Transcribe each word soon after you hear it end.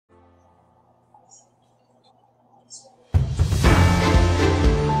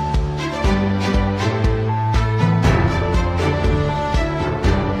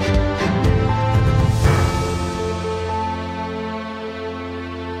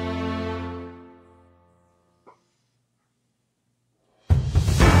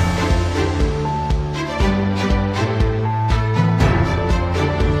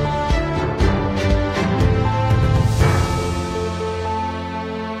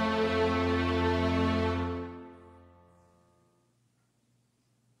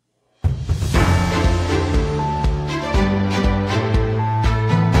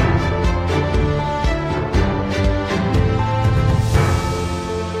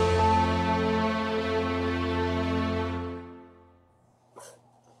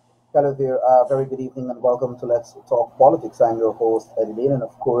Hello there. Very good evening and welcome to Let's Talk Politics. I'm your host, Edward Layne, and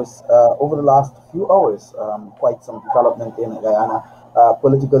of course, over the last few hours, quite some development in Guyana,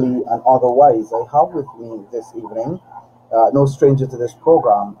 politically and otherwise. I have with me this evening, no stranger to this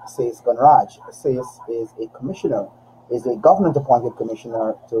program, Sase Gunraj. Sase is a commissioner, is a government-appointed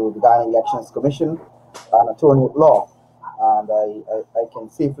commissioner to the Guyana Elections Commission, an attorney at law, and I can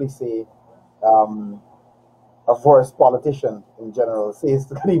safely say. Um, a forest politician in general. Says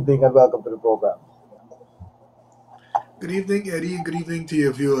good evening and welcome to the program. Good evening, Eddie. Good evening to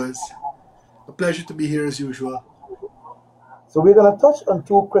your viewers. A pleasure to be here as usual. So we're going to touch on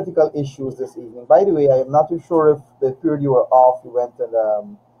two critical issues this evening. By the way, I am not too sure if the period you were off, you went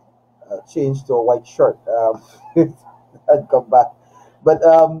and changed to a white shirt and come back. But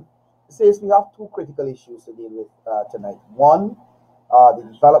says we have two critical issues to deal with tonight. One, the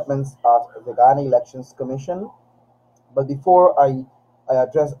developments at the Ghana Elections Commission. But before I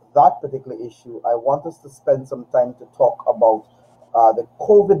address that particular issue, I want us to spend some time to talk about the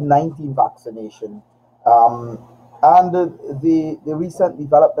COVID-19 vaccination um, and the recent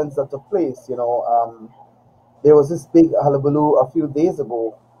developments that took place. There was this big hullabaloo a few days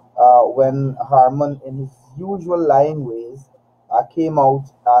ago when Harman, in his usual lying ways, came out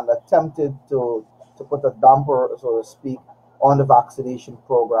and attempted to put a damper, so to speak, on the vaccination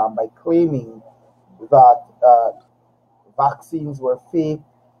program by claiming that vaccines were fake.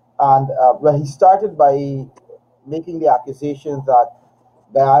 And well, he started by making the accusation that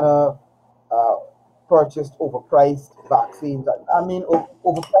Guyana uh, purchased overpriced vaccines. I mean,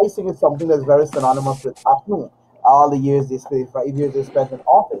 overpricing is something that's very synonymous with APNU, all the years they spent, 5 years they spent in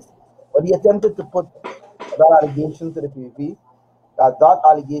office. But he attempted to put that allegation to the PVP. That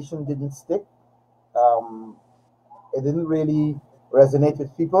allegation didn't stick. Um, it didn't really resonate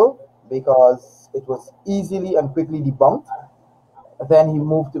with people because it was easily and quickly debunked. Then he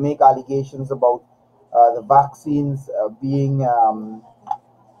moved to make allegations about the vaccines being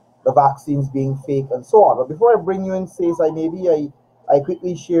fake and so on. But before I bring you in, says I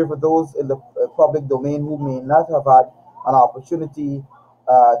quickly share for those in the public domain who may not have had an opportunity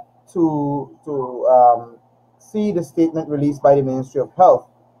uh, to see the statement released by the Ministry of Health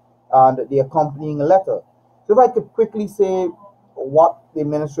and the accompanying letter. So if I could quickly say what the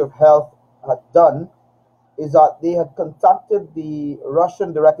Ministry of Health had done is that they had contacted the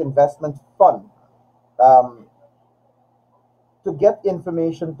Russian Direct Investment Fund um, to get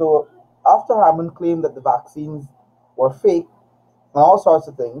information to, after Harman claimed that the vaccines were fake and all sorts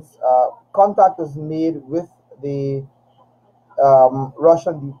of things, contact was made with the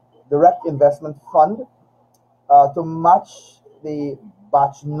Russian Direct Investment Fund to match the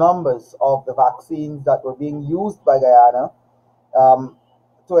batch numbers of the vaccines that were being used by Guyana um,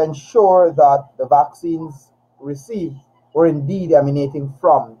 to ensure that the vaccines received were indeed emanating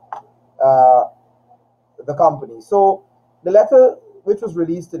from uh, the company. So the letter, which was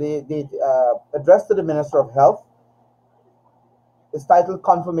released today, addressed to the Minister of Health, is titled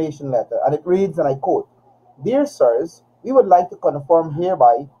Confirmation Letter, and it reads, and I quote, "Dear Sirs, we would like to confirm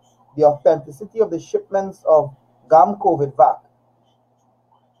hereby the authenticity of the shipments of GAM COVID vac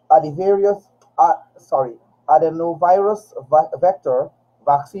adenovirus, sorry, adenovirus vector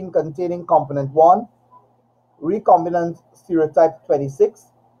vaccine containing component 1, recombinant serotype 26,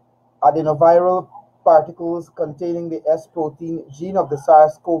 adenoviral particles containing the S protein gene of the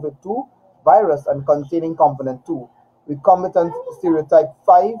SARS-CoV-2 virus and containing component 2, recombinant serotype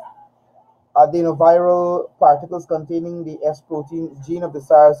 5, adenoviral particles containing the S protein gene of the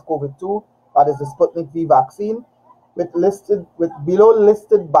SARS-CoV-2, that is the Sputnik V vaccine, with below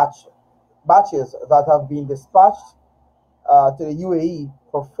listed batches that have been dispatched to the UAE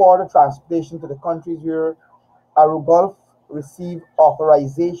for further transportation to the countries where Arugulf received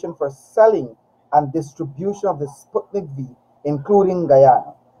authorization for selling and distribution of the Sputnik V, including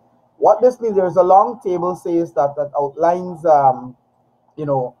Guyana." What this means, there is a long table says that outlines, you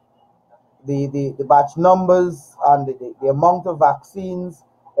know, the batch numbers and the amount of vaccines,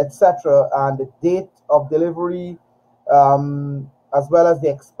 etc., and the date of delivery, as well as the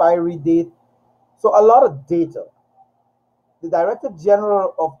expiry date. So a lot of data. The Director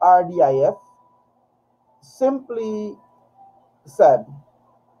General of RDIF simply said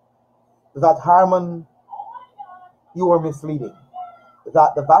that Harman, you were misleading.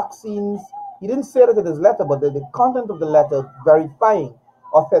 That the vaccines, he didn't say that in his letter, but the content of the letter verifying,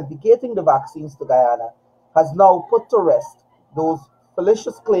 authenticating the vaccines to Guyana has now put to rest those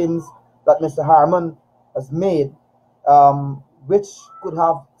fallacious claims that Mr. Harman has made, which could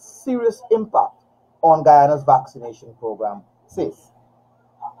have serious impact on Guyana's vaccination program. Says.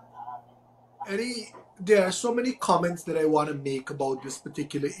 Eddie, There are so many comments that I want to make about this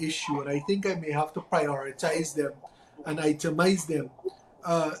particular issue, and I think I may have to prioritize them and itemize them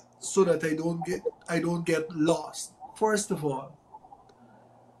so that I don't get lost. First of all,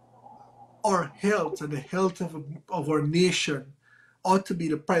 our health and the health of our nation ought to be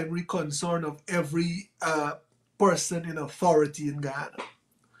the primary concern of every person in authority in Guyana.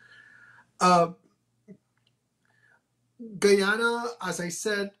 Uh, Guyana, as I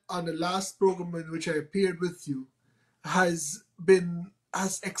said on the last program in which I appeared with you, has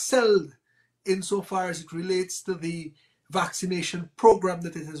excelled insofar as it relates to the vaccination program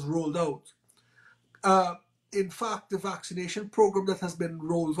that it has rolled out. Uh, in fact, the vaccination program that has been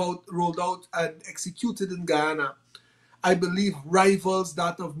rolled out and executed in Guyana, I believe, rivals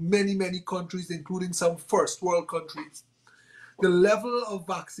that of many, many countries, including some first world countries. The level of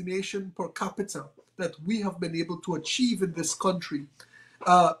vaccination per capita that we have been able to achieve in this country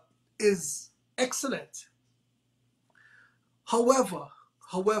uh, is excellent. However,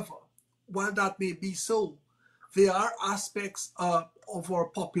 however, while that may be so, there are aspects of our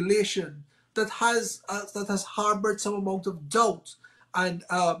population that has harbored some amount of doubt and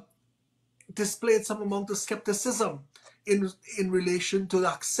displayed some amount of skepticism in relation to the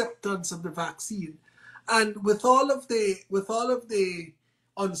acceptance of the vaccine. And with all of the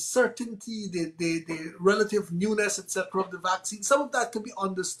uncertainty, the relative newness, etc., of the vaccine, some of that can be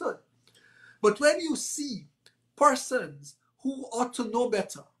understood. But when you see persons who ought to know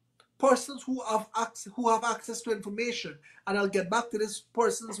better, persons who have access to information, and I'll get back to this,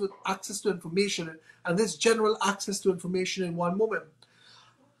 persons with access to information and this general access to information in one moment.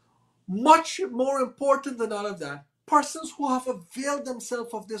 Much more important than all of that, persons who have availed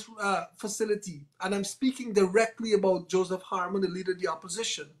themselves of this facility, and I'm speaking directly about Joseph Harmon, the leader of the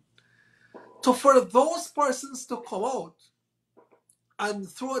opposition, for those persons to come out and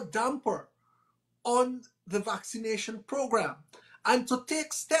throw a damper on the vaccination program and to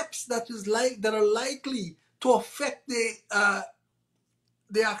take steps that are likely to affect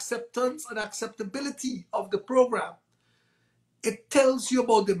the acceptance and acceptability of the program. It tells you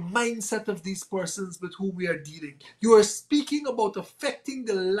about the mindset of these persons with whom we are dealing. You are speaking about affecting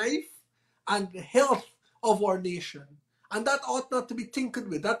the life and the health of our nation. And that ought not to be tinkered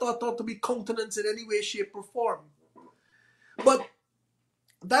with. That ought not to be countenanced in any way, shape, or form. But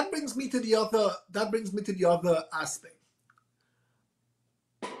that brings me to the other aspect.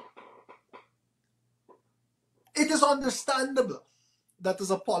 It is understandable that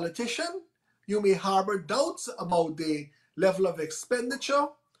as a politician, you may harbor doubts about the level of expenditure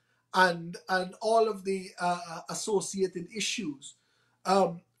and all of the associated issues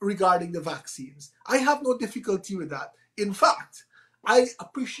regarding the vaccines. I have no difficulty with that. In fact, I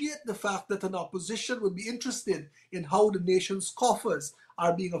appreciate the fact that an opposition would be interested in how the nation's coffers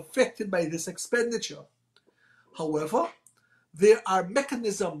are being affected by this expenditure. However, there are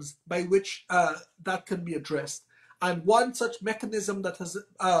mechanisms by which that can be addressed. And one such mechanism that has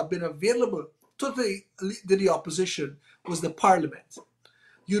been available to the opposition was the parliament.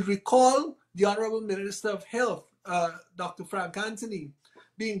 You'd recall the Honorable Minister of Health, Dr. Frank Anthony,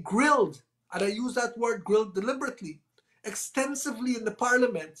 being grilled, and I use that word grilled deliberately, extensively in the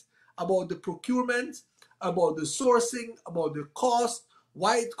parliament about the procurement, about the sourcing, about the cost,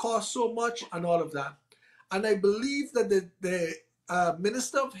 why it costs so much, and all of that. And I believe that the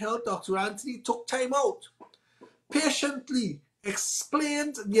Minister of Health, Dr. Anthony, took time out, patiently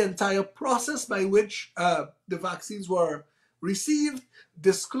explained the entire process by which the vaccines were received,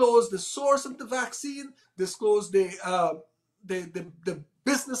 disclosed the source of the vaccine, disclosed the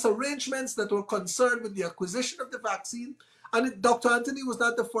business arrangements that were concerned with the acquisition of the vaccine. And Dr. Anthony was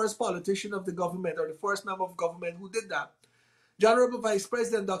not the first politician of the government or the first member of government who did that. The Honorable Vice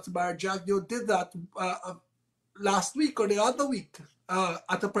President Dr. Barrett Jagdeo did that last week or the other week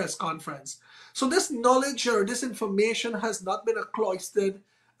at a press conference. So this knowledge or this information has not been a cloistered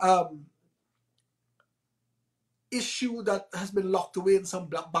issue that has been locked away in some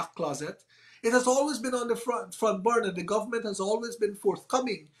back closet. It has always been on the front burner. The government has always been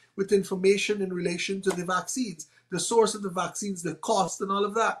forthcoming with information in relation to the vaccines, the source of the vaccines, the cost, and all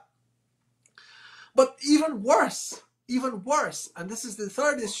of that. But even worse, and this is the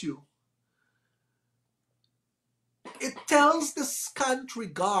third issue, it tells the scant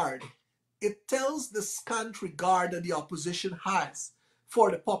regard that the opposition has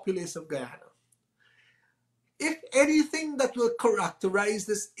for the populace of Guyana. If anything that will characterize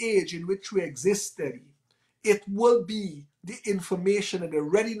this age in which we exist, Eddie, it will be the information and the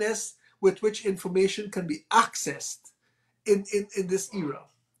readiness with which information can be accessed in this era.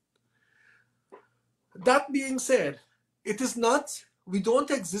 That being said, we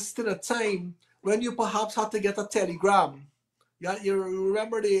don't exist in a time when you perhaps had to get a telegram. Yeah, you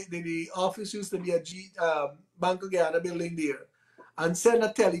remember the office used to be at Bank of Guyana building there, and send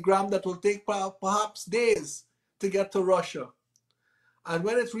a telegram that will take perhaps days to get to Russia. And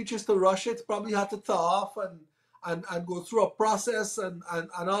when it reaches to Russia, it probably had to thaw off and go through a process and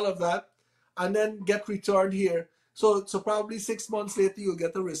all of that, and then get returned here. So probably 6 months later, you'll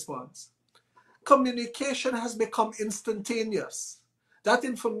get a response. Communication has become instantaneous. That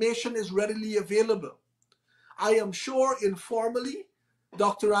information is readily available. I am sure informally,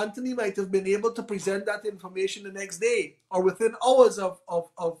 Dr. Anthony might have been able to present that information the next day or within hours of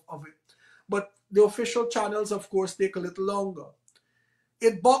it. But the official channels, of course, take a little longer.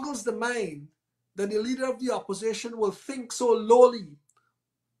 It boggles the mind that the leader of the opposition will think so lowly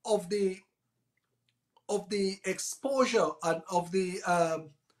of the exposure and of the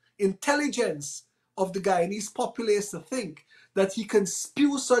intelligence of the Guyanese populace to think that he can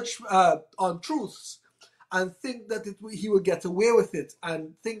spew such untruths and think that he will get away with it,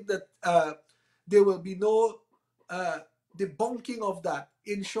 and think that there will be no debunking of that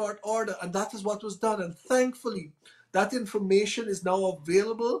in short order. And that is what was done. And thankfully, that information is now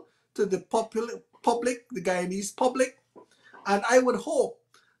available to the public, the Guyanese public. And I would hope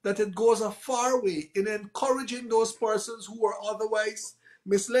that it goes a far way in encouraging those persons who were otherwise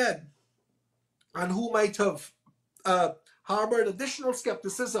misled and who might have harbored additional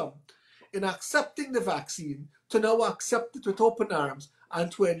skepticism in accepting the vaccine to now accept it with open arms,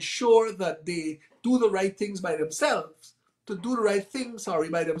 and to ensure that they do the right things by themselves,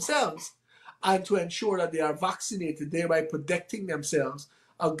 and to ensure that they are vaccinated, thereby protecting themselves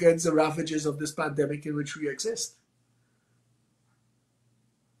against the ravages of this pandemic in which we exist.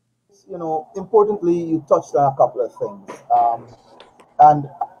 Importantly, you touched on a couple of things. And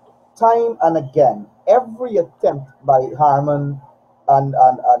time and again, every attempt by Harman and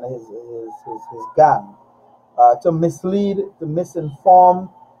his gang to mislead, to misinform,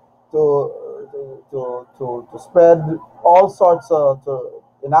 to spread all sorts of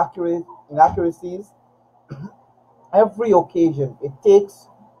inaccuracies. Every occasion, it takes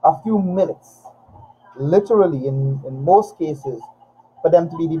a few minutes, literally in most cases, for them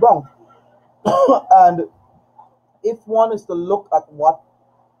to be debunked. And if one is to look at what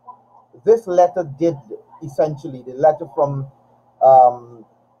this letter did, essentially, the letter from,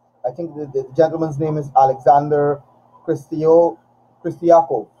 I think the gentleman's name is Alexander Christiakov,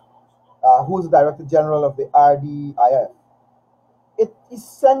 who's the Director General of the RDIF. It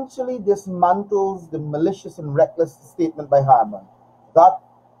essentially dismantles the malicious and reckless statement by Harman, that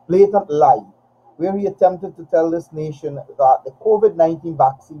blatant lie, where he attempted to tell this nation that the COVID-19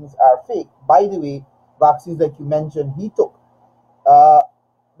 vaccines are fake. By the way, vaccines that you mentioned he took.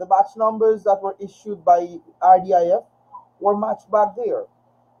 The batch numbers that were issued by RDIF were matched back there.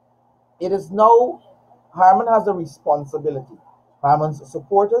 It is now Harman has a responsibility. Harman's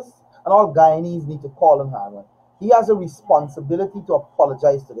supporters and all Guyanese need to call on Harman. He has a responsibility to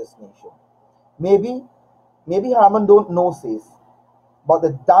apologize to this nation. Maybe Harman don't know Sase, but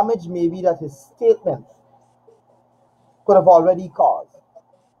the damage maybe that his statement could have already caused.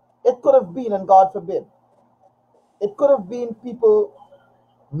 It could have been, and God forbid, it could have been people,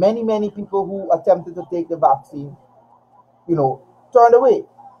 many people who attempted to take the vaccine, turned away.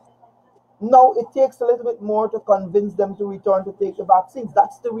 Now it takes a little bit more to convince them to return to take the vaccines.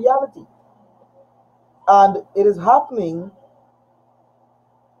 That's the reality. And it is happening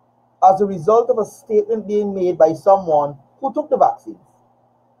as a result of a statement being made by someone who took the vaccines.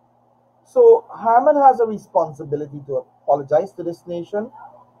 So Harman has a responsibility to apologize to this nation.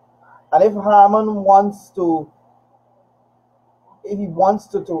 And if Harman wants to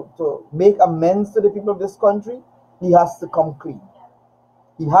make amends to the people of this country, he has to come clean.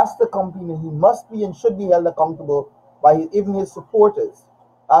 He has to come clean, and he must be and should be held accountable by even his supporters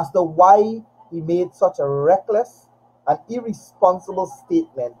as to why he made such a reckless and irresponsible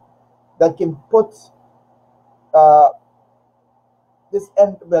statement that can put a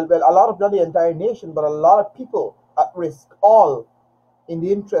lot of, not the entire nation, but a lot of people at risk, all in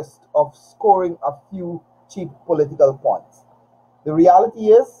the interest of scoring a few cheap political points. The reality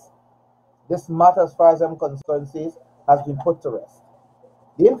is, this matter, as far as I'm concerned, has been put to rest.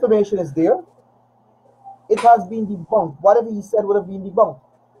 The information is there. It has been debunked. Whatever he said would have been debunked.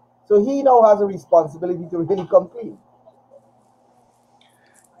 So he now has a responsibility to really come clean.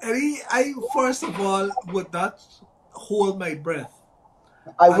 Eddie, I first of all would not hold my breath.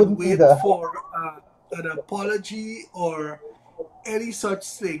 I wouldn't wait either. for an apology or any such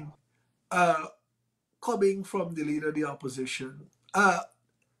thing coming from the leader of the opposition.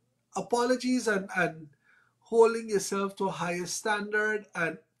 Apologies and holding yourself to a higher standard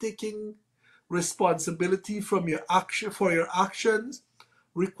and taking responsibility from your action for your actions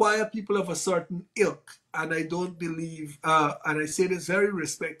require people of a certain ilk. And I don't believe, and I say this very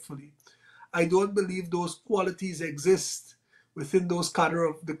respectfully, I don't believe those qualities exist within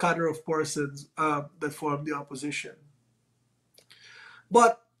the cadre of persons that form the opposition.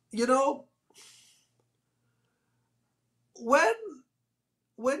 But you know,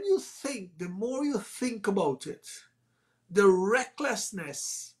 when you think, the more you think about it, the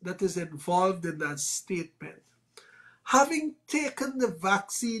recklessness that is involved in that statement. Having taken the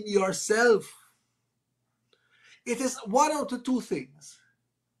vaccine yourself, it is one out of two things.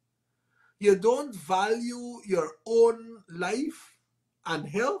 You don't value your own life and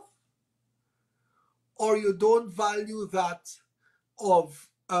health, or you don't value that of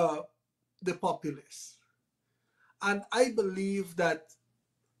the populace. And I believe that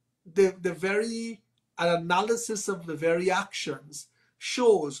the very an analysis of the very actions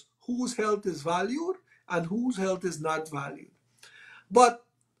shows whose health is valued and whose health is not valued. But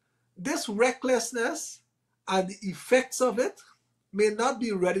this recklessness and the effects of it may not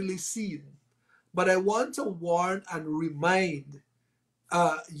be readily seen. But I want to warn and remind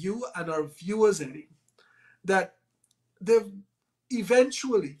you and our viewers, Eddie, that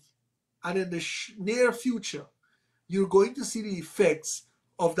eventually and in the near future, you're going to see the effects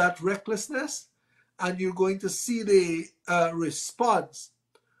of that recklessness, and you're going to see the response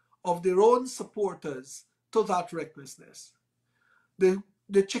of their own supporters to that recklessness.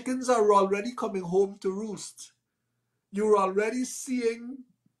 The chickens are already coming home to roost. You're already seeing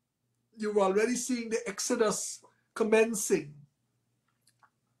the exodus commencing.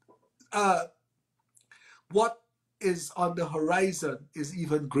 What is on the horizon is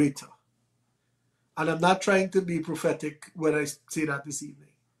even greater. And I'm not trying to be prophetic when I say that this evening.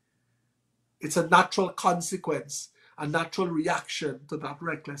 It's a natural consequence, a natural reaction to that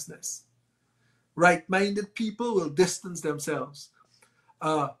recklessness. Right-minded people will distance themselves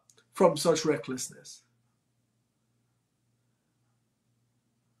from such recklessness.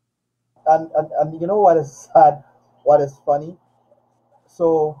 And you know what is sad, what is funny?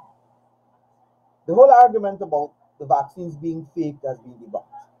 So the whole argument about the vaccines being faked has been debunked.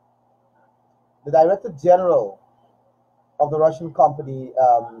 The Director General of the Russian company,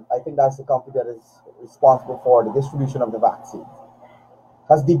 I think that's the company that is responsible for the distribution of the vaccine,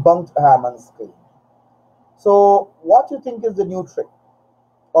 has debunked Herman's claim. So what do you think is the new trick?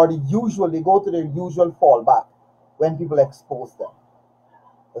 Or they go to their usual fallback when people expose them.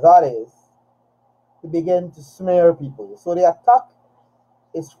 That is to begin to smear people. So the attack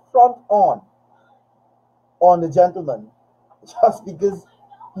is front on the gentleman just because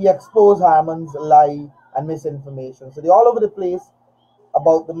he exposed Harman's lie and misinformation. So they're all over the place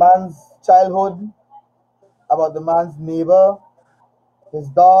about the man's childhood, about the man's neighbor, his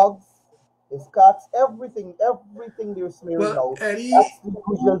dogs, his cats, everything they're smearing Well, out. Eddie, That's the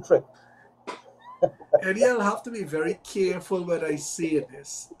usual trick. I'll have to be very careful when I say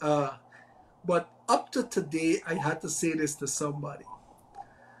this. But up to today, I had to say this to somebody.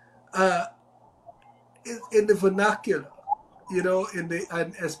 In the vernacular,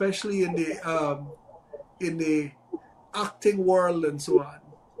 and especially in the acting world and so on,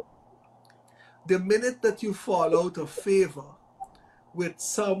 the minute that you fall out of favor with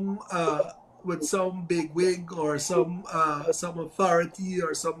some big wig or some authority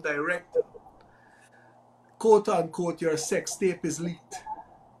or some director, quote unquote, your sex tape is leaked.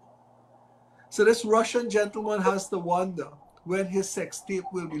 So this Russian gentleman has to wonder when his sex tape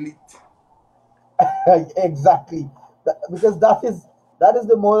will be leaked. Exactly. Because that is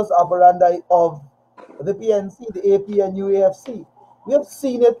the modus operandi of the PNC, the AP and UAFC. We have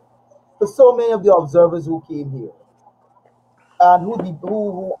seen it for so many of the observers who came here and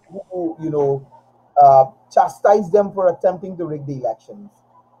who chastised them for attempting to rig the elections.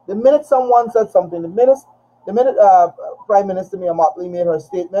 The minute someone said something, the minute Prime Minister Mia Mottley made her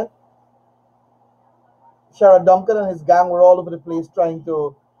statement, Sherrod Duncan and his gang were all over the place trying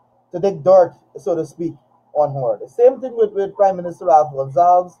to dig dirt, so to speak, on her. The same thing with Prime Minister Ralph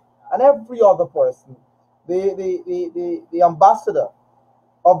Gonsalves and every other person. The ambassador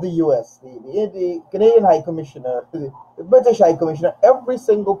of the US, the Canadian High Commissioner, the British High Commissioner, every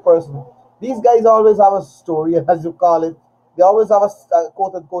single person. These guys always have a story, as you call it. They always have a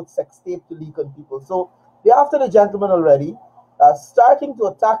quote unquote sex tape to leak on people. So they're after the gentleman already, starting to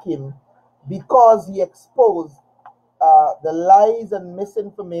attack him because he exposed the lies and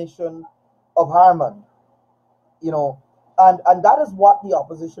misinformation of Harman, and that is what the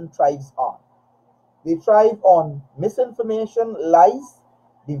opposition thrives on. They thrive on misinformation, lies,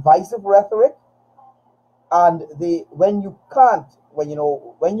 divisive rhetoric, and when you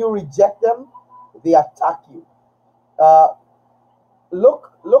reject them, they attack you. Uh,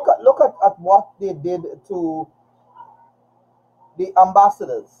 look at what they did to the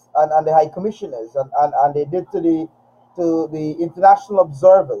ambassadors and the high commissioners, and they did to the international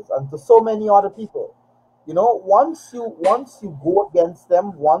observers and to so many other people. You know, once you go against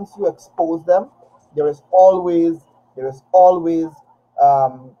them, once you expose them, there is always there is always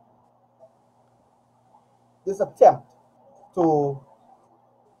um, this attempt to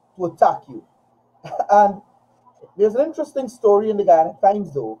attack you. And there's an interesting story in the Guyana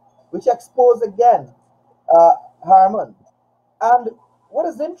Times, though, which exposed again Harmon. And what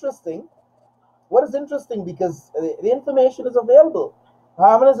is interesting, because the information is available.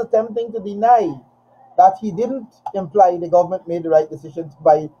 Harmon is attempting to deny that he didn't imply the government made the right decision to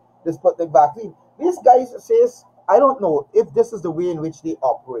buy the Sputnik vaccine. These guys says, I don't know if this is the way in which they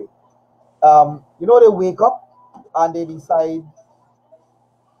operate. They wake up and they decide,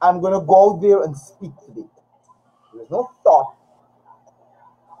 I'm going to go out there and speak today. There's no thought,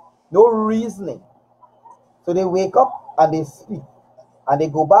 no reasoning. So they wake up and they speak. And they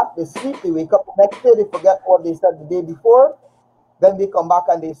go back, they sleep, they wake up the next day, they forget what they said the day before, then they come back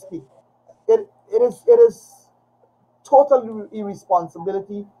and they speak. It is total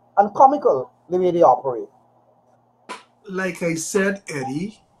irresponsibility and comical the way they operate. Like I said,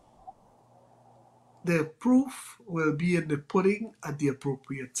 Eddie, the proof will be in the pudding at the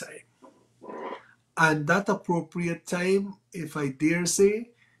appropriate time. And that appropriate time, if I dare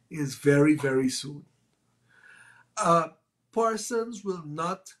say, is very, very soon. Persons will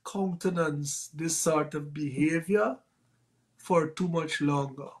not countenance this sort of behavior for too much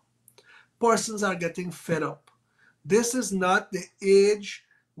longer. Persons are getting fed up. This is not the age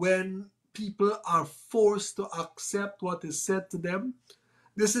when people are forced to accept what is said to them.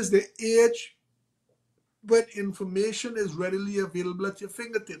 This is the age when information is readily available at your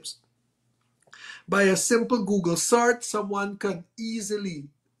fingertips. By a simple Google search, someone can easily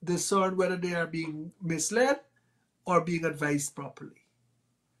discern whether they are being misled or being advised properly.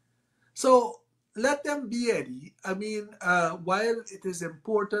 So let them be, Eddie. I mean, while it is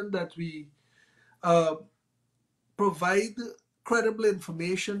important that we uh, provide credible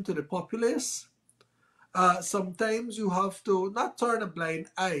information to the populace, sometimes you have to not turn a blind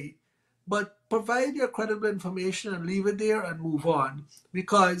eye, but provide your credible information and leave it there and move on,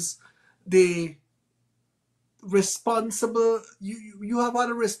 because the responsible you have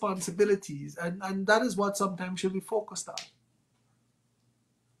other responsibilities, and that is what sometimes should be focused on.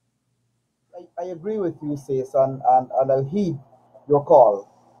 I agree with you, Sis, and I'll heed your call,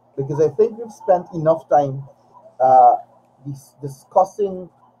 because I think we've spent enough time uh, discussing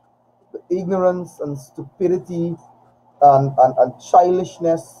the ignorance and stupidity and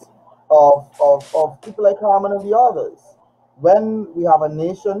childishness of people like Harmon and the others. When we have a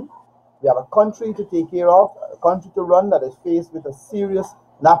nation, we have a country to take care of, a country to run that is faced with a serious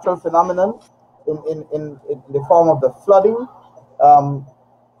natural phenomenon in the form of the flooding. Um,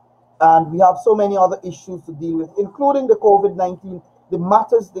 and we have so many other issues to deal with, including the COVID-19,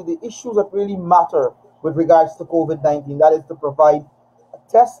 the issues that really matter with regards to COVID-19. That is to provide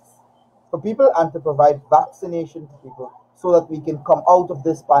tests for people and to provide vaccination to people so that we can come out of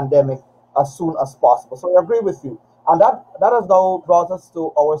this pandemic as soon as possible. So I agree with you. And that has now brought us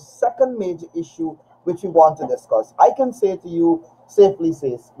to our second major issue, which we want to discuss. I can say to you safely,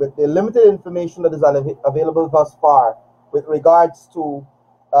 says, with the limited information that is available thus far with regards to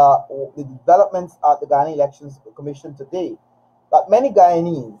the developments at the Ghana Elections Commission today, that many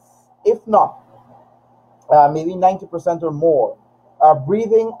Guyanese, if not maybe 90% or more, are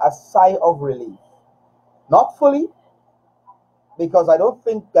breathing a sigh of relief. Not fully, because I don't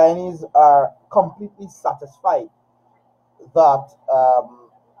think Guyanese are completely satisfied that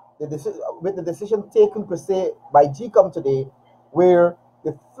with the decision taken per se by GECOM today, where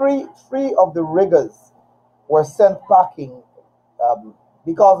the three of the riggers were sent packing um,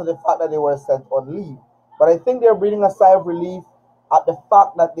 because of the fact that they were sent on leave. But I think they're breathing a sigh of relief at the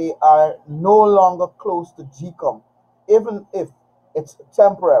fact that they are no longer close to GECOM, even if it's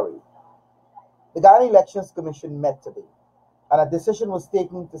temporary. The Ghana Elections Commission met today, and a decision was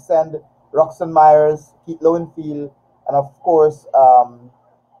taken to send Roxanne Myers, Keith Lowenfield, and of course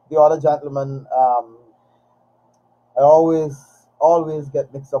the other gentleman. I always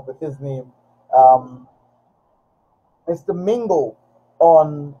get mixed up with his name. Um, Mr. Mingo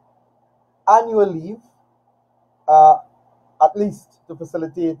on annual leave, uh, at least to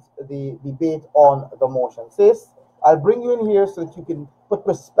facilitate the debate on the motion. Sis, I'll bring you in here so that you can put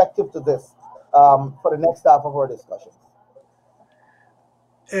perspective to this for the next half of our discussion.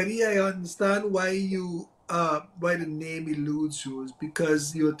 Eddie, I understand why you why the name eludes you is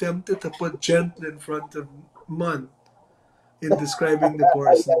because you attempted to put gentle in front of man in describing the I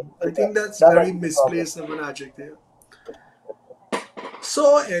person. I think think that's that very might be the problem. misplaced of an adjective.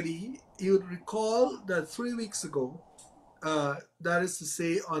 So, Eddie, you'd recall that 3 weeks ago, that is to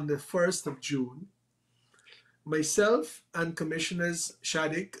say on the 1st of June, myself and Commissioners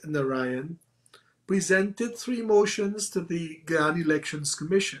Shadik and Narayan presented 3 motions to the Guyana Elections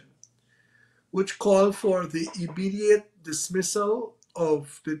Commission, which call for the immediate dismissal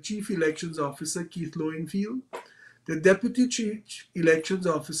of the Chief Elections Officer, Keith Lowenfield, the Deputy Chief Elections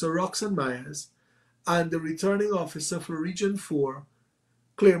Officer, Roxanne Myers, and the Returning Officer for Region 4,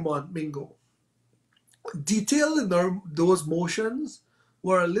 Claremont Mingo. Detailed in those motions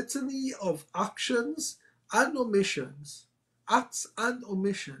were a litany of actions and omissions, acts and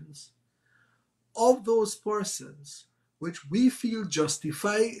omissions of those persons which we feel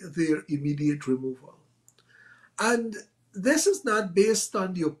justify their immediate removal. And this is not based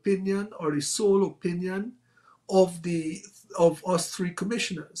on the opinion or the sole opinion of us 3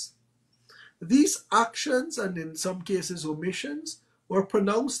 commissioners. These actions and in some cases omissions were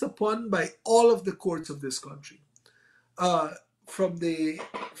pronounced upon by all of the courts of this country, uh, from the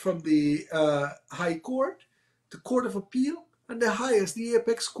High Court, the Court of Appeal, and the highest, the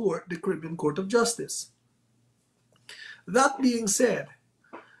apex court, the Caribbean Court of Justice. That being said,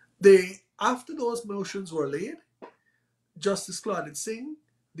 after those motions were laid, Justice Claudette Singh,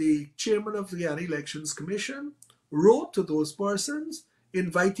 the chairman of the Guyana Elections Commission, wrote to those persons,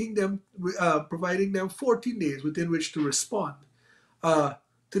 inviting them, providing them 14 days within which to respond to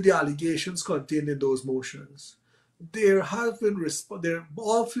the allegations contained in those motions.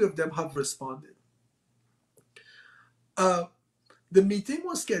 All 3 of them have responded. The meeting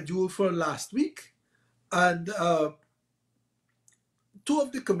was scheduled for last week, and 2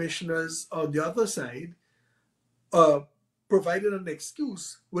 of the commissioners on the other side provided an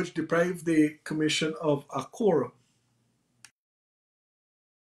excuse which deprived the commission of a quorum.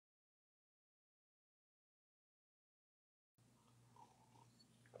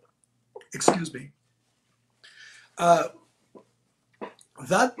 Excuse me. That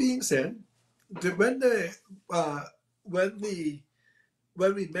being said, when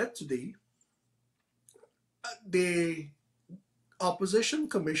we met today, the opposition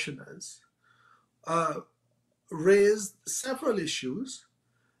commissioners raised several issues,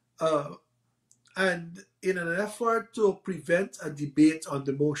 and in an effort to prevent a debate on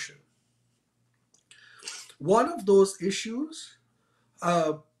the motion. One of those issues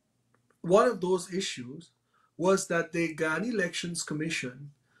was that the Guyana Elections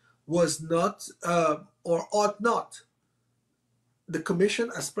Commission was not, or ought not, the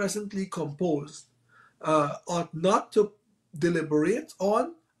commission as presently composed, ought not to deliberate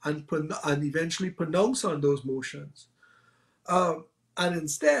on and eventually pronounce on those motions. And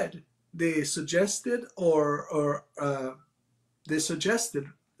instead, they suggested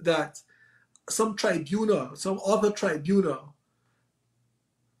that some other tribunal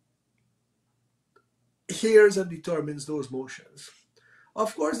hears and determines those motions.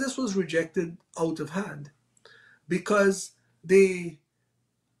 Of course, this was rejected out of hand because the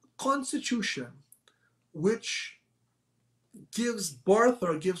Constitution, which gives birth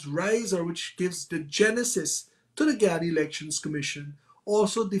or gives rise or which gives the genesis to the Guyana Elections Commission,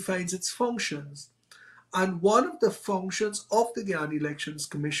 also defines its functions. And one of the functions of the Guyana Elections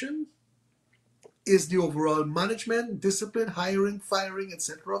Commission is the overall management, discipline, hiring, firing,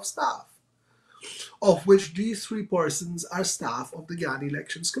 etc. of staff, of which these 3 persons are staff of the Guyana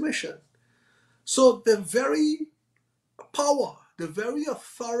Elections Commission. So the very power, the very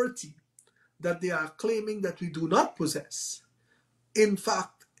authority that they are claiming that we do not possess, in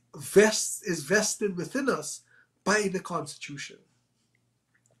fact, is vested within us by the Constitution.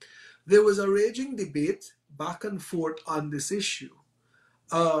 There was a raging debate back and forth on this issue.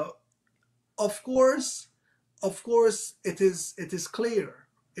 Of course, it is clear.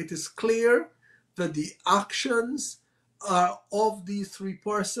 It is clear that the actions of these 3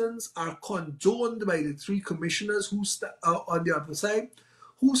 persons are condoned by the 3 commissioners who on the other side,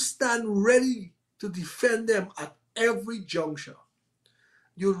 who stand ready to defend them at every juncture.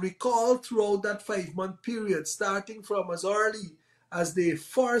 You'll recall throughout that 5-month period, starting from as early as the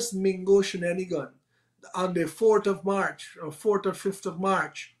first Mingo shenanigan on the 4th of March, or 4th or 5th of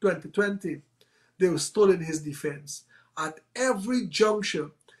March, 2020, they stood in his defense. At every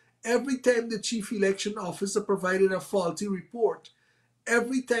juncture, every time the chief election officer provided a faulty report,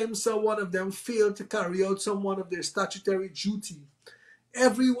 every time one of them failed to carry out some one of their statutory duty,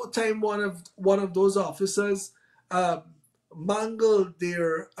 every time one of those officers mangled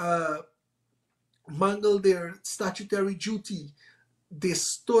mangled their statutory duty, they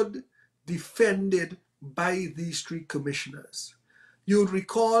stood defended by these three commissioners. You would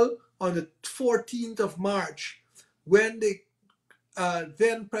recall on the 14th of March, when the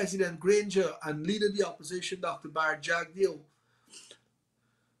then President Granger and Leader of the Opposition, Dr. Barrett Jagdeo,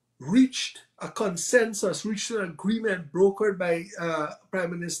 reached a consensus, reached an agreement brokered by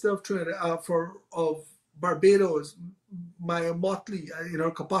Prime Minister of Trinidad of Barbados, Maya Motley, in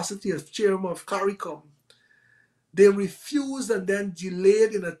her capacity as chairman of CARICOM. They refused and then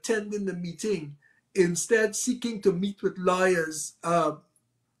delayed in attending the meeting, instead seeking to meet with lawyers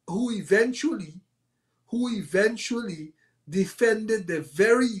who eventually defended the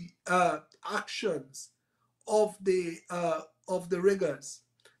very actions of the riggers.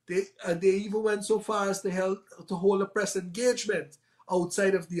 They even went so far as to hold a press engagement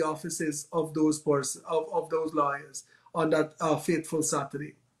outside of the offices of those lawyers on that fateful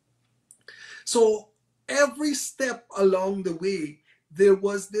Saturday. So every step along the way, there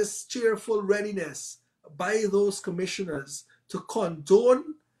was this cheerful readiness by those commissioners to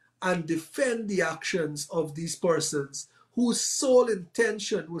condone and defend the actions of these persons whose sole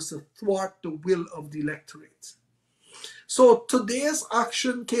intention was to thwart the will of the electorate. So today's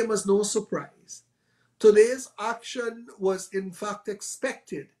action came as no surprise. Today's action was in fact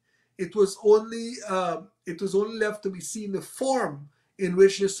expected. It was only left to be seen the form in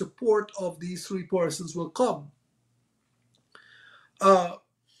which the support of these three persons will come. After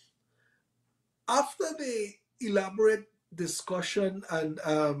the elaborate discussion and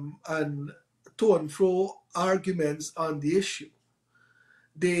to and fro arguments on the issue,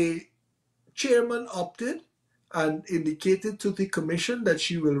 the chairman opted and indicated to the commission that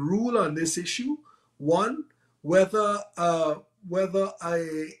she will rule on this issue. One, whether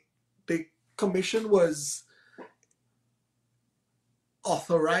the commission was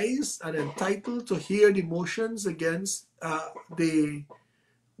authorized and entitled to hear the motions against the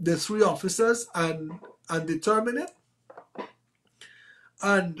three officers and determine it,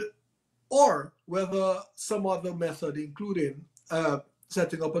 or whether some other method, including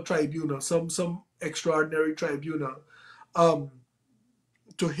setting up a tribunal, some extraordinary tribunal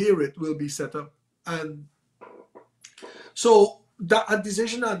to hear it, will be set up. And so a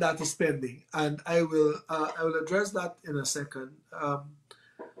decision on that is pending, and I will address that in a second.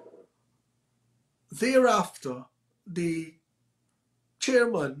 Thereafter, the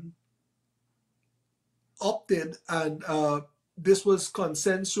chairman opted, and this was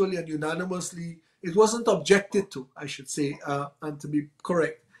consensually and unanimously. It wasn't objected to, I should say, and to be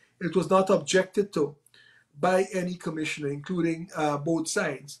correct, it was not objected to by any commissioner, including both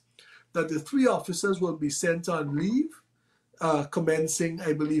sides, that the three officers will be sent on leave commencing,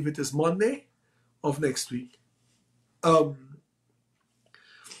 I believe it is Monday of next week,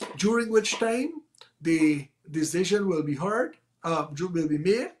 during which time the decision will be heard, will be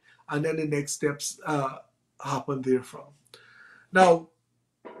made, and then the next steps happen therefrom. Now,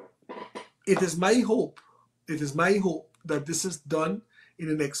 it is my hope that this is done in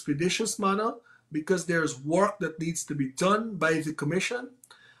an expeditious manner, because there's work that needs to be done by the commission,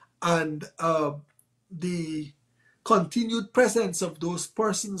 and the continued presence of those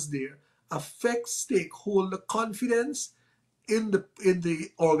persons there affects stakeholder confidence in the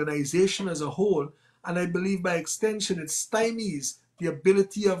organization as a whole, and I believe by extension it stymies the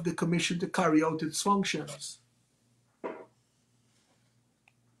ability of the commission to carry out its functions.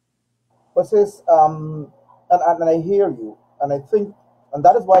 But says, and I hear you, and I think, and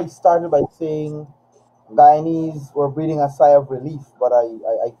that is why I started by saying Guyanese were breathing a sigh of relief, but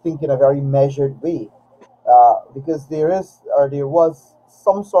I think in a very measured way, because there was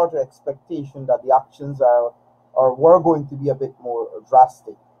some sort of expectation that the actions were going to be a bit more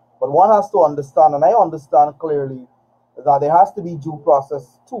drastic. But one has to understand, and I understand clearly, that there has to be due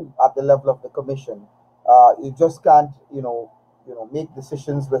process too at the level of the commission. You just can't, make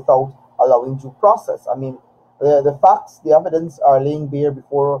decisions without allowing due process. I mean, the facts, the evidence are laying bare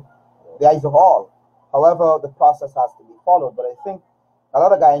before the eyes of all. However, the process has to be followed. But I think a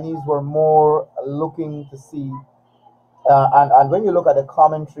lot of Guyanese were more looking to see, and when you look at the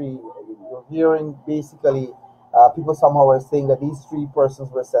commentary, you're hearing basically people somehow are saying that these three persons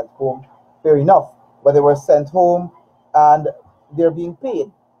were sent home. Fair enough, but they were sent home and they're being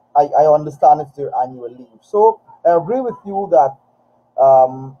paid. I understand it's their annual leave. So I agree with you that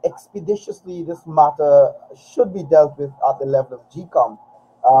expeditiously this matter should be dealt with at the level of GECOM.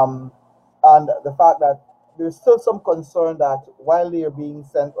 And the fact that there's still some concern that while they are being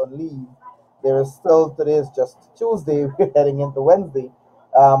sent on leave, there is still, today is just Tuesday, we're heading into Wednesday.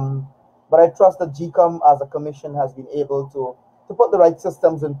 But I trust that GECOM as a commission has been able to put the right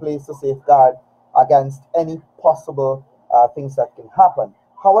systems in place to safeguard against any possible things that can happen.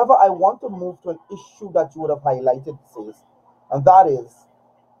 However, I want to move to an issue that you would have highlighted, Says, and that is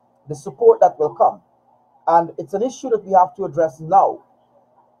the support that will come. And it's an issue that we have to address now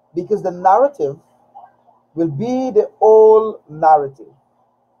because the narrative will be the old narrative.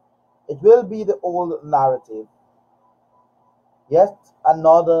 It will be the old narrative. Yet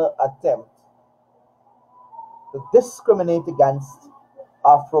another attempt to discriminate against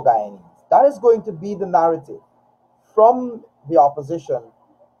Afro Guyanese. That is going to be the narrative from the opposition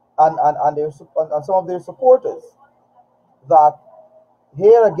and some of their supporters that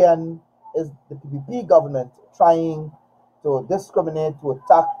here again is the PPP government trying to discriminate, to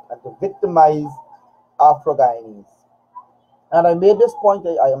attack, and to victimize Afro Guyanese. And I made this point,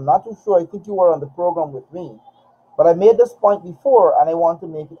 I am not too sure, I think you were on the program with me, but I made this point before and I want to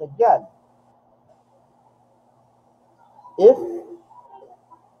make it again. If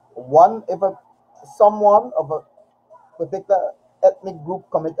if someone of a particular ethnic group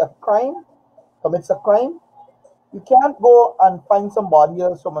commits a crime, you can't go and find somebody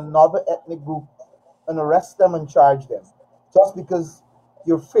else from another ethnic group and arrest them and charge them just because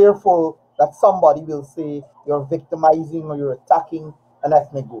you're fearful that somebody will say you're victimizing or you're attacking an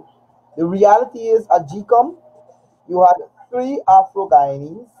ethnic group. The reality is at GECOM, you had three Afro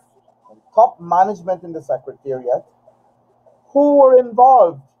Guyanese top management in the secretariat who were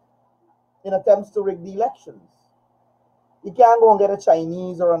involved in attempts to rig the elections. You can't go and get a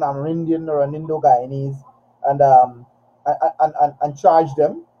Chinese or an Amerindian or an Indo-Guyanese and, and charge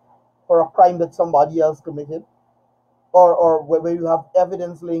them for a crime that somebody else committed, or where you have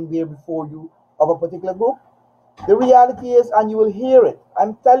evidence laying there before you of a particular group. The reality is, and you will hear it,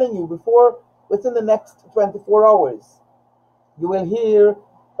 I'm telling you, within the next 24 hours, you will hear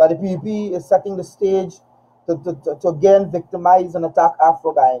that the PPP is setting the stage to again victimize and attack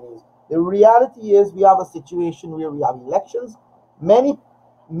Afro Guyanese. The reality is we have a situation where we have elections. Many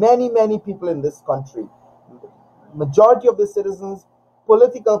people in this country, majority of the citizens,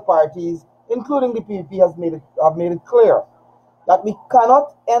 political parties, including the PPP, have made it clear that we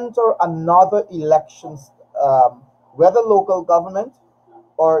cannot enter another elections, whether local government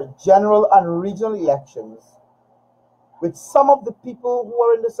or general and regional elections, with some of the people who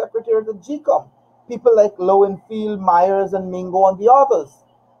are in the Secretariat of GECOM, people like Lowenfield, Myers, and Mingo, and the others.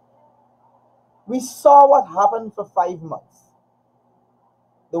 We saw what happened for 5 months.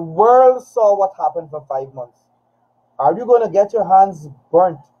 The world saw what happened for 5 months. Are you going to get your hands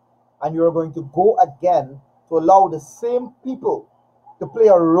burnt and you're going to go again to allow the same people to play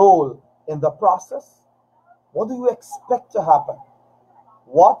a role in the process? What do you expect to happen?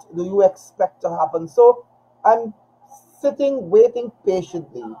 What do you expect to happen? So I'm sitting, waiting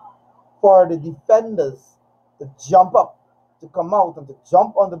patiently for the defenders to jump up, to come out and to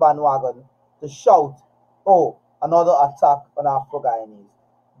jump on the bandwagon, to shout, oh, another attack on Afro Guyanese.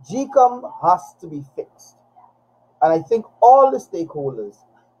 GECOM has to be fixed. And I think all the stakeholders,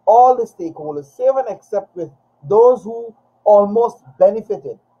 save and except with those who almost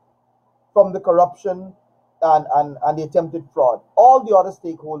benefited from the corruption and the attempted fraud, all the other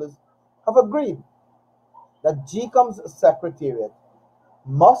stakeholders have agreed that GECOM's secretariat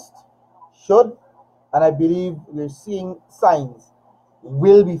must, should, and I believe we're seeing signs,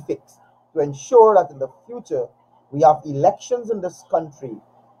 will be fixed to ensure that in the future we have elections in this country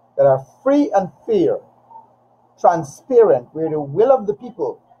that are free and fair, transparent, where the will of the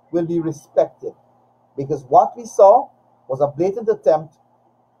people will be respected. Because what we saw was a blatant attempt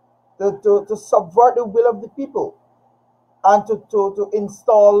to subvert the will of the people and to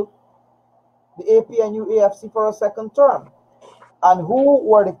install the APNU AFC for a second term. And who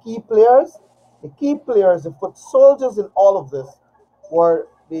were the key players? The key players, the foot soldiers in all of this, were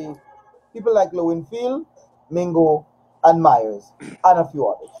the people like Lowenfield, Mingo, and Myers, and a few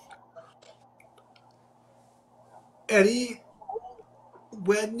others. Eddie,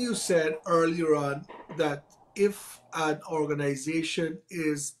 when you said earlier on that if an organization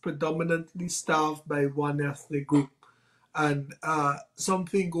is predominantly staffed by one ethnic group and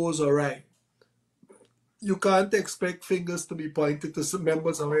something goes awry, you can't expect fingers to be pointed to some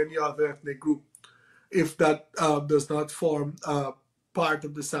members of any other ethnic group if that does not form part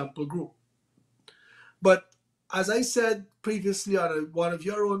of the sample group. But as I said previously on one of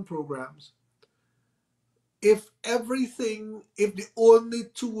your own programs, if the only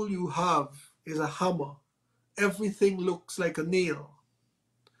tool you have is a hammer, everything looks like a nail.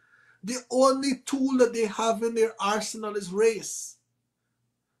 The only tool that they have in their arsenal is race.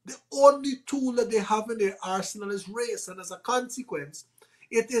 The only tool that they have in their arsenal is race, and as a consequence,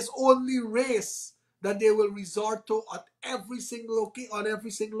 it is only race that they will resort to on every single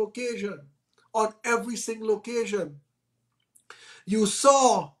occasion. on every single occasion. You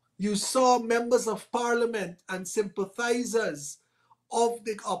saw members of parliament and sympathizers of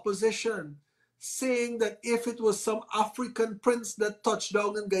the opposition saying that if it was some African prince that touched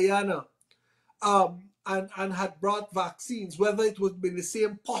down in Guyana and had brought vaccines, whether it would be the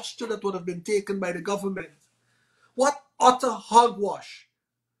same posture that would have been taken by the government. What utter hogwash,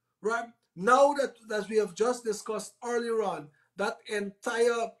 right? Now that, as we have just discussed earlier on, that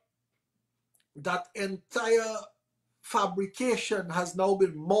entire fabrication has now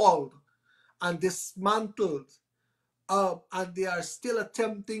been mauled and dismantled, and they are still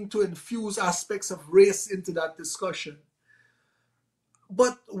attempting to infuse aspects of race into that discussion.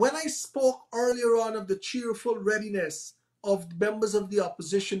 But when I spoke earlier on of the cheerful readiness of members of the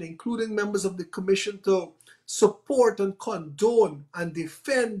opposition, including members of the commission, to support and condone and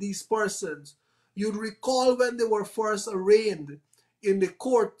defend these persons, you'd recall when they were first arraigned in the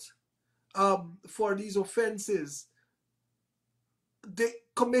court for these offenses, the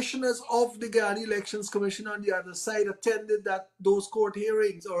commissioners of the Ghana Elections Commission on the other side attended those court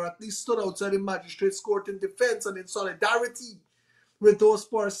hearings, or at least stood outside the magistrate's court in defense and in solidarity with those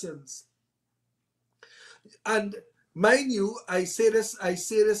persons. And mind you, I say this,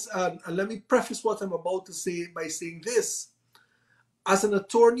 and let me preface what I'm about to say by saying this. As an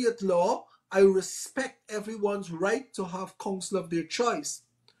attorney at law, I respect everyone's right to have counsel of their choice.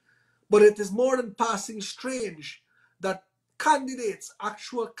 But it is more than passing strange that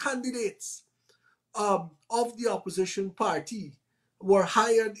actual candidates of the opposition party were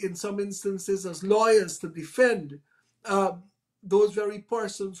hired in some instances as lawyers to defend those very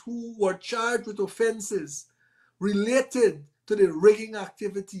persons who were charged with offenses related to the rigging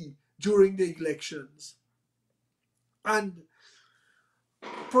activity during the elections. And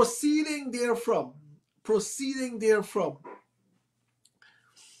proceeding therefrom,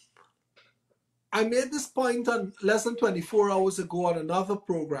 I made this point on less than 24 hours ago on another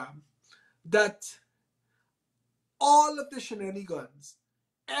program, that all of the shenanigans,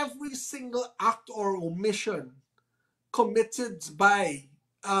 every single act or omission committed by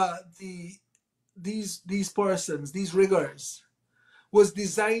these persons, these riggers, was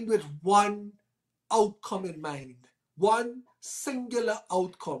designed with one outcome in mind, one singular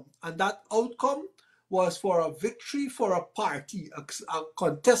outcome, and that outcome was for a victory for a party, a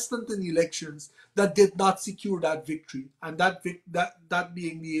contestant in the elections that did not secure that victory, and that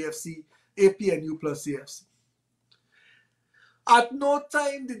being the AFC, APNU plus AFC. At no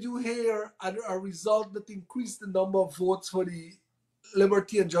time did you hear a result that increased the number of votes for the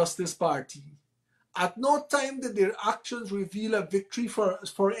Liberty and Justice Party. At no time did their actions reveal a victory for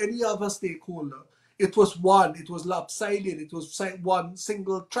any other stakeholder. It was lopsided, it was one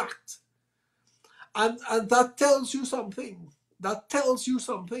single tract. And that tells you something.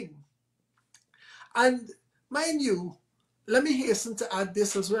 And mind you, let me hasten to add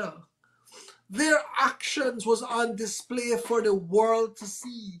this as well. Their actions was on display for the world to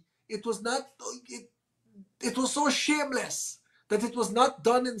see. It was so shameless that it was not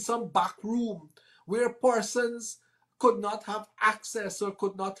done in some back room where persons could not have access or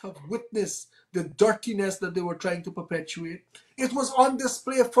could not have witnessed the dirtiness that they were trying to perpetuate. It was on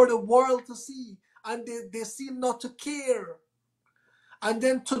display for the world to see, and they seem not to care. And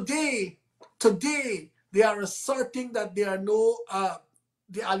then today, they are asserting that there are no,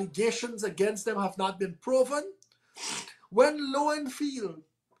 the allegations against them have not been proven. When Lowenfield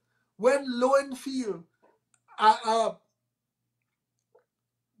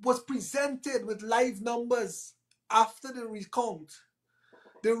was presented with live numbers after the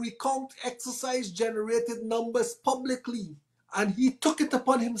recount exercise generated numbers publicly, and he took it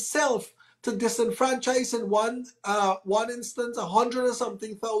upon himself to disenfranchise in one instance 100 or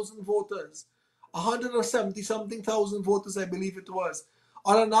something thousand voters, 170 something thousand voters, I believe it was.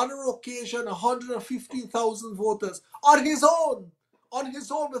 On another occasion, 115,000 voters on his own,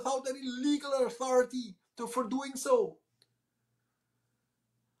 without any legal authority for doing so.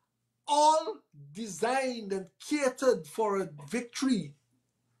 All designed and catered for a victory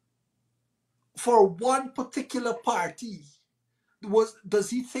for one particular party. Does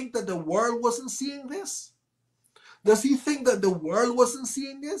he think that the world wasn't seeing this?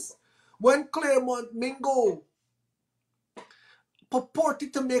 When Claremont Mingo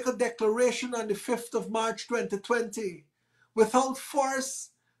purported to make a declaration on the 5th of March 2020 without force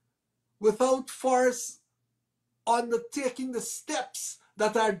undertaking the steps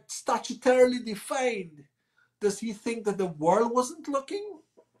that are statutorily defined, does he think that the world wasn't looking?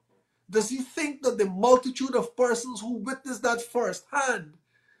 Does he think that the multitude of persons who witnessed that firsthand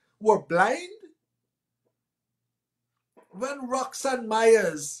were blind? When Roxanne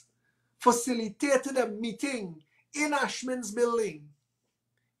Myers facilitated a meeting in Ashman's building,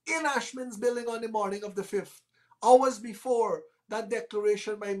 on the morning of the 5th, hours before that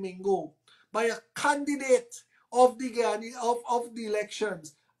declaration by Mingo, by a candidate of the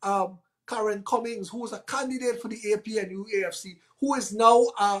elections, Karen Cummings, who was a candidate for the APNU AFC, who is now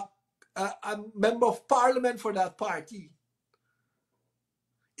a member of parliament for that party.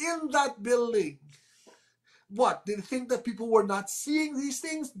 In that building, what, did they think that people were not seeing these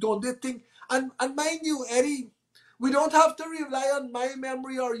things? Don't they think? And mind you, Eddie, we don't have to rely on my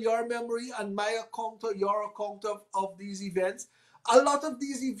memory or your memory and my account or your account of these events. A lot of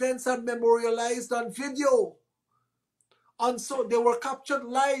these events are memorialized on video. And so they were captured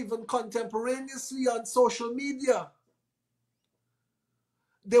live and contemporaneously on social media.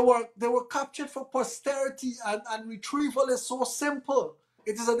 They were captured for posterity, and retrieval is so simple.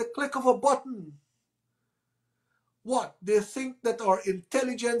 It is at the click of a button. What? They think that our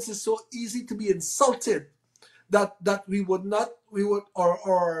intelligence is so easy to be insulted, that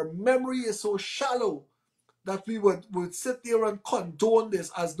our memory is so shallow that we would sit there and condone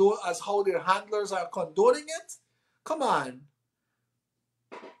this as how their handlers are condoning it? Come on.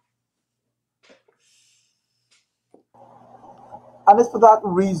 And it's for that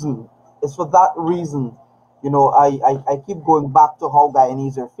reason. It's for that reason, I keep going back to how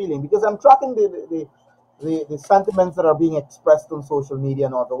Guyanese are feeling, because I'm tracking the sentiments that are being expressed on social media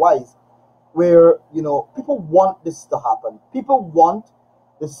and otherwise, where people want this to happen. People want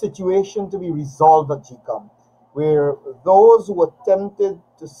the situation to be resolved at GECOM, where those who attempted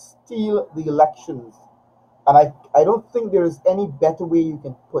to steal the elections, and I don't think there is any better way you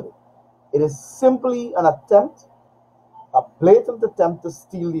can put it. It is simply an attempt, a blatant attempt to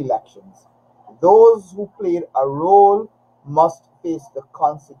steal the elections. Those who played a role must face the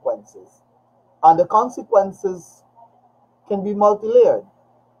consequences. And the consequences can be multi-layered.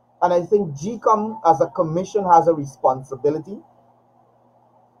 And I think GECOM as a commission has a responsibility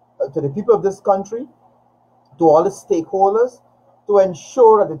to the people of this country, to all its stakeholders, to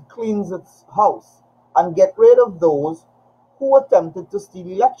ensure that it cleans its house and get rid of those who attempted to steal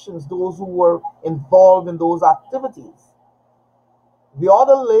elections, those who were involved in those activities. The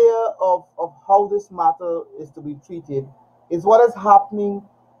other layer of how this matter is to be treated is what is happening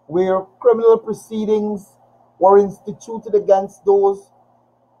where criminal proceedings were instituted against those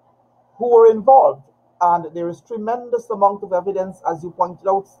who were involved. And there is tremendous amount of evidence, as you pointed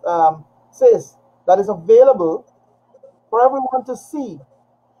out, says, that is available for everyone to see.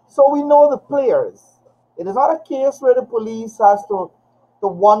 So we know the players. It is not a case where the police has to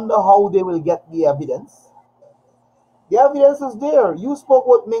wonder how they will get the evidence. The evidence is there. You spoke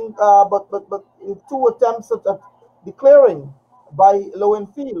with Ming, but two attempts at declaring by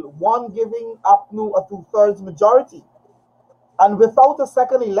Lowenfield, one giving APNU a two-thirds majority. And without a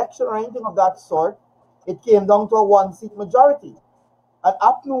second election or anything of that sort, it came down to a one-seat majority. And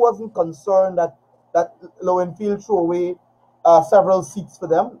APNU wasn't concerned that Lowenfield threw away several seats for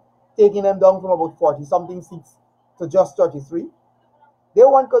them, taking them down from about 40-something seats to just 33. They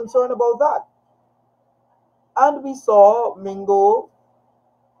weren't concerned about that. And we saw Mingo,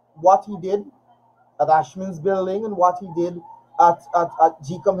 what he did at Ashman's building and what he did at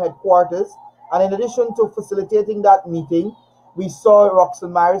GECOM headquarters. And in addition to facilitating that meeting, we saw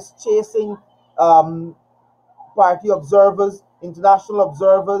Roxanne Maris chasing party observers, international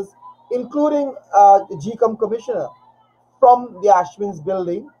observers, including the GECOM Commissioner, from the Ashman's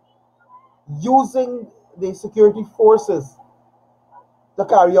building, using the security forces to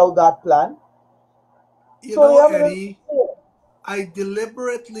carry out that plan. Eddie, I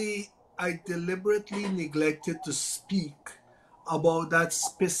deliberately neglected to speak about that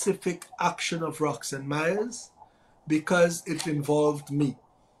specific action of Roxanne Myers because it involved me.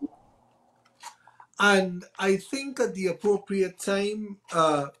 And I think at the appropriate time,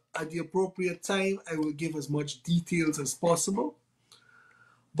 I will give as much details as possible.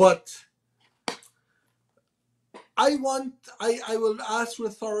 But I will ask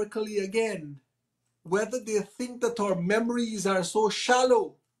rhetorically again, whether they think that our memories are so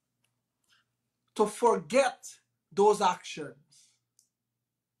shallow to forget those actions.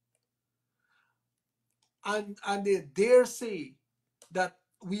 And they dare say that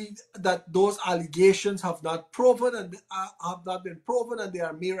those allegations have not been proven and they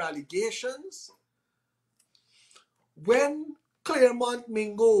are mere allegations. When Claremont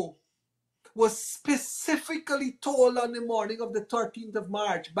Mingo was specifically told on the morning of the 13th of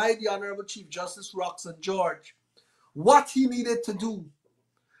March by the Honorable Chief Justice Roxanne George what he needed to do,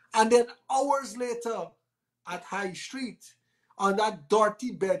 and then hours later at High Street on that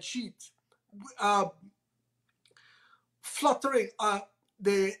dirty bedsheet, fluttering,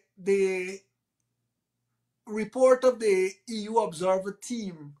 the the report of the EU observer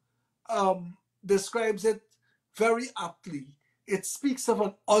team describes it very aptly. It speaks of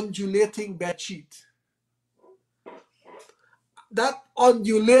an undulating bedsheet. That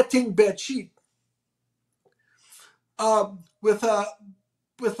undulating bedsheet, with a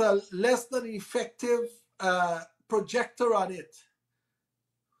less than effective projector on it,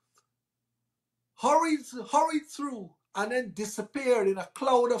 hurried through and then disappeared in a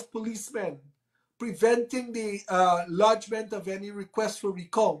cloud of policemen, preventing the lodgement of any request for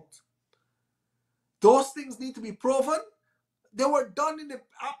recount. Those things need to be proven. They were done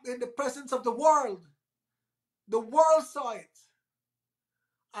in the presence of the world. The world saw it.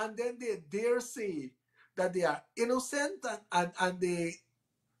 And then they dare say that they are innocent and they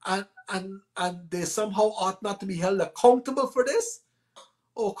somehow ought not to be held accountable for this.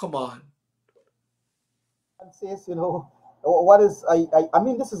 Oh, come on. And says, what is, I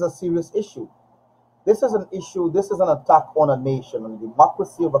mean, this is a serious issue. This is an issue, this is an attack on a nation, on the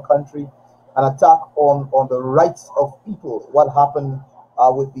democracy of a country, an attack on the rights of people, what happened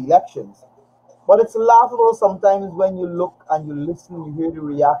with the elections. But it's laughable sometimes when you look and you listen, you hear the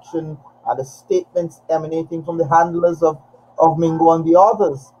reaction and the statements emanating from the handlers of Mingo and the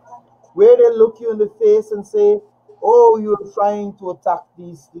others, where they look you in the face and say, oh, you're trying to attack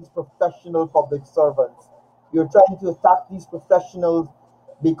these professional public servants. You're trying to attack these professionals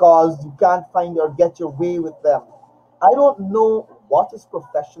because you can't find or get your way with them. I don't know what is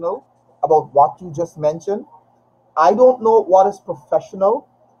professional about what you just mentioned. I don't know what is professional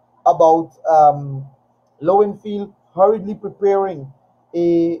about Lowenfield hurriedly preparing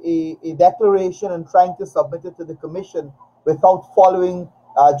a declaration and trying to submit it to the commission without following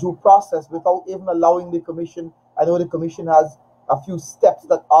due process, without even allowing the commission. I know the commission has a few steps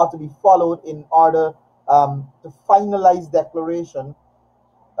that are to be followed in order to finalize declaration.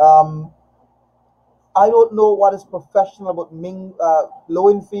 I don't know what is professional about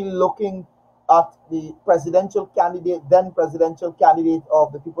Lowenfield looking at the then presidential candidate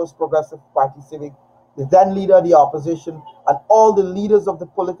of the People's Progressive Party Civic, the then leader of the opposition, and all the leaders of the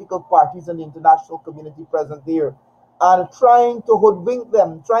political parties and the international community present there, and trying to hoodwink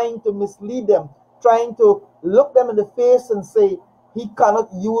them, trying to mislead them, trying to look them in the face and say he cannot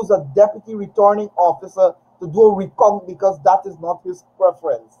use a deputy returning officer to do a recount because that is not his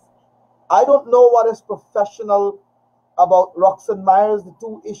preference. I don't know what is professional about Roxanne Myers, the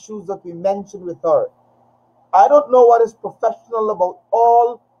two issues that we mentioned with her. I don't know what is professional about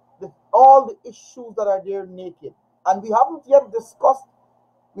all the issues that are there naked. And we haven't yet discussed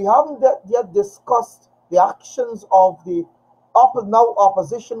the actions of the now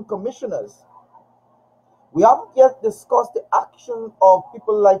opposition commissioners. We haven't yet discussed the action of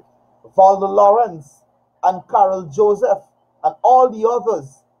people like Valda Lawrence and Carol Joseph and all the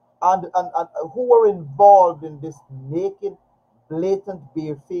others and who were involved in this naked, blatant,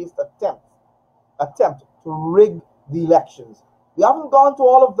 barefaced attempt to rig the elections. We haven't gone to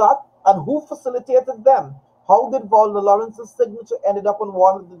all of that, and who facilitated them? How did Valda Lawrence's signature ended up on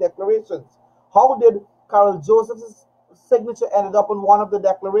one of the declarations? How did Carol Joseph's signature ended up on one of the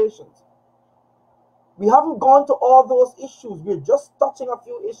declarations? We haven't gone to all those issues. We're just touching a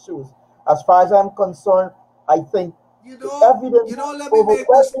few issues. As far as I'm concerned, I think evidence. Let me make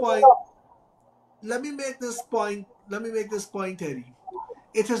this point. Let me make this point, Eddie.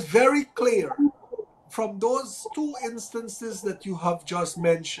 It is very clear from those two instances that you have just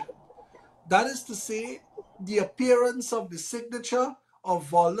mentioned. That is to say, the appearance of the signature of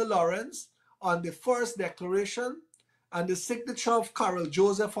Valda Lawrence on the first declaration and the signature of Carol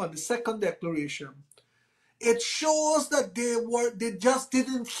Joseph on the second declaration. It shows that they just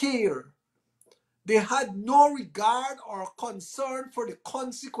didn't care. They had no regard or concern for the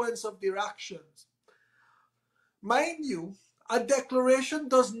consequence of their actions. Mind you, a declaration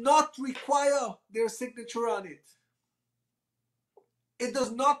does not require their signature on it. It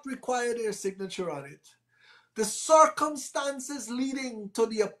does not require their signature on it. The circumstances leading to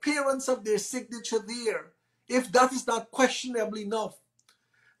the appearance of their signature there, if that is not questionable enough,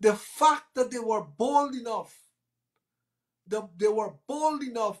 the fact that they were bold enough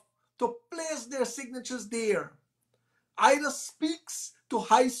to place their signatures there either speaks to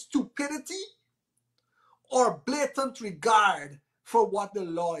high stupidity or blatant regard for what the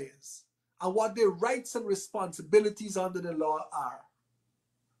law is and what their rights and responsibilities under the law are.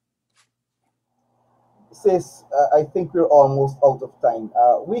 Sis, I think we're almost out of time.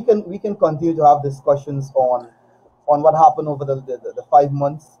 We can continue to have discussions on what happened over the 5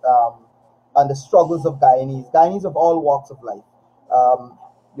 months and the struggles of Guyanese of all walks of life.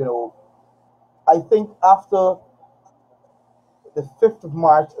 I think after the 5th of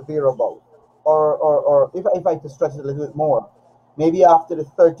March thereabout, or if I to stretch it a little bit more, maybe after the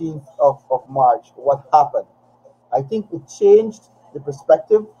 13th of March, what happened? I think it changed the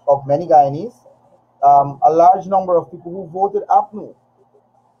perspective of many Guyanese, a large number of people who voted APNU,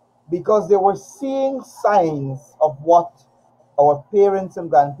 because they were seeing signs of what our parents and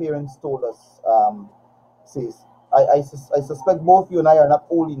grandparents told us. Says, I suspect both you and I are not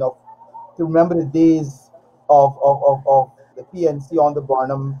old enough to remember the days of the PNC on the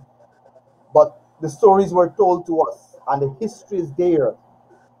Barnum, but the stories were told to us, and the history is there.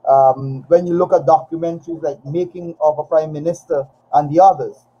 When you look at documentaries like Making of a Prime Minister and the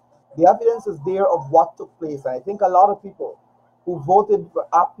others, the evidence is there of what took place. And I think a lot of people who voted for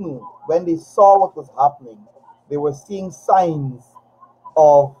APNU, when they saw what was happening, they were seeing signs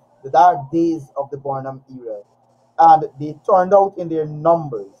of the dark days of the Barnum era. And they turned out in their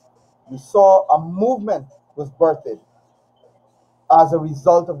numbers. You saw a movement was birthed as a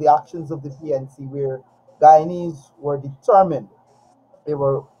result of the actions of the PNC, where Guyanese were determined. They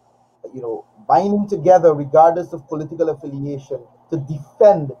were, binding together regardless of political affiliation to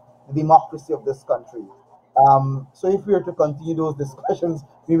defend the democracy of this country. So if we were to continue those discussions,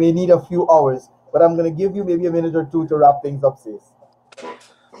 we may need a few hours, but I'm going to give you maybe a minute or two to wrap things up, sis.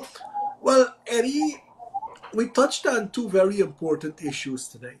 Well, Eddie, we touched on two very important issues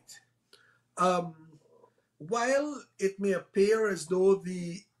tonight. Um, while it may appear as though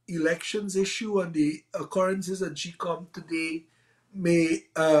the elections issue and the occurrences at GECOM today may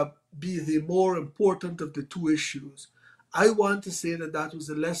be the more important of the two issues, I want to say that that was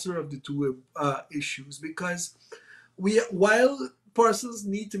the lesser of the two issues, because while persons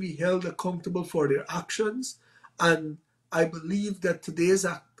need to be held accountable for their actions, and I believe that today's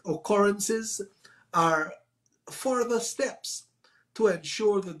occurrences are further steps to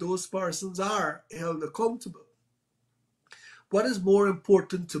ensure that those persons are held accountable. What is more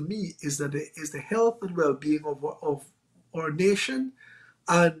important to me is that is the health and well-being of our nation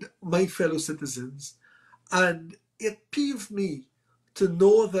and my fellow citizens. And it peeved me to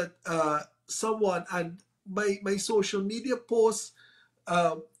know that someone, and my social media posts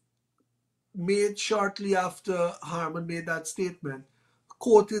uh, made shortly after Harman made that statement,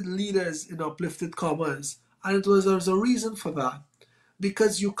 quoted leaders in uplifted commas. And there's a reason for that.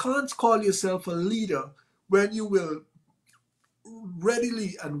 Because you can't call yourself a leader when you will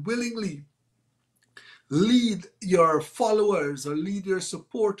readily and willingly lead your followers or lead your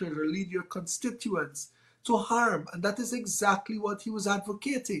supporters or lead your constituents to harm. And that is exactly what he was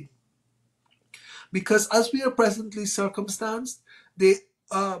advocating. Because as we are presently circumstanced, the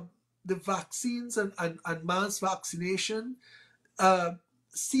vaccines and mass vaccination uh,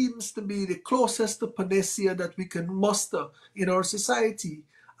 seems to be the closest to panacea that we can muster in our society.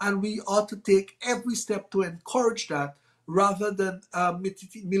 And we ought to take every step to encourage that rather than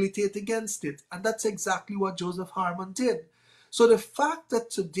militate against it. And that's exactly what Joseph Harman did. So the fact that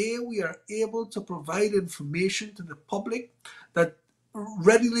today we are able to provide information to the public that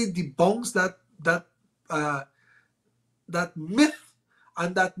readily debunks uh, that myth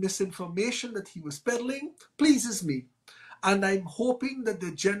and that misinformation that he was peddling pleases me. And I'm hoping that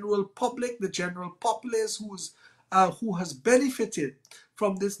the general public, the general populace who has benefited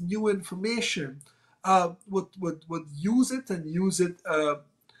from this new information would use it and use it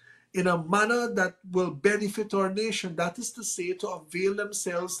in a manner that will benefit our nation. That is to say, to avail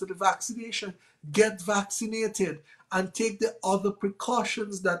themselves to the vaccination, get vaccinated, and take the other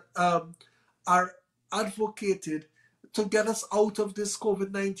precautions that are advocated to get us out of this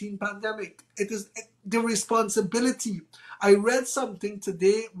COVID-19 pandemic. It is the responsibility. I read something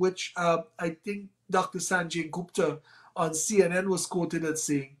today which I think Dr. Sanjay Gupta on CNN was quoted as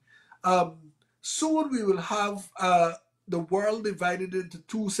saying, soon we will have the world divided into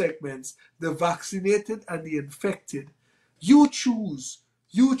two segments, the vaccinated and the infected. You choose,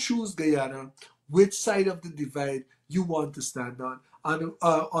 Guyana, which side of the divide you want to stand on. And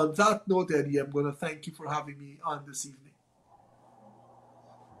on that note, Eddie, I'm going to thank you for having me on this evening.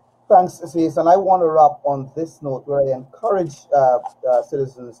 Thanks, Sase. And I want to wrap on this note where I encourage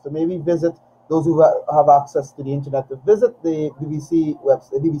citizens to maybe visit, those who have access to the internet, to visit the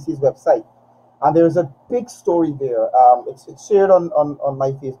BBC's website. And there's a big story there. It's shared on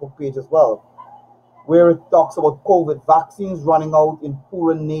my Facebook page as well, where it talks about COVID vaccines running out in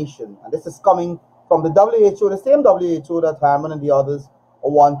poorer nations. And this is coming from the WHO, the same WHO that Harman and the others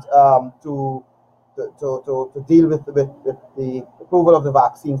want to deal with the approval of the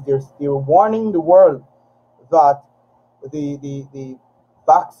vaccines. They're warning the world that the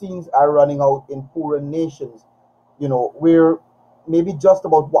vaccines are running out in poorer nations. We're maybe just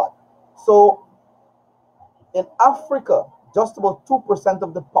about what? So in Africa, just about 2%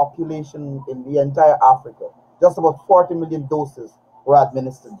 of the population in the entire Africa, just about 40 million doses were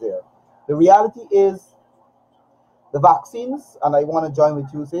administered there. The reality is the vaccines, and I want to join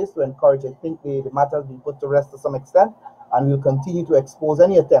with you, Sase, to encourage. I think the matter has been put to rest to some extent, and we'll continue to expose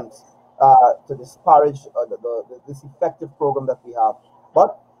any attempts to disparage this effective program that we have.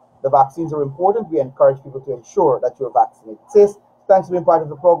 But the vaccines are important. We encourage people to ensure that you're vaccinated. Sase, thanks for being part of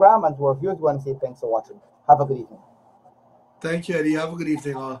the program, and to our viewers, we want to say thanks for watching. Have a good evening. Thank you, Eddie. Have a good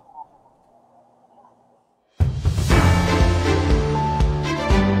evening, all.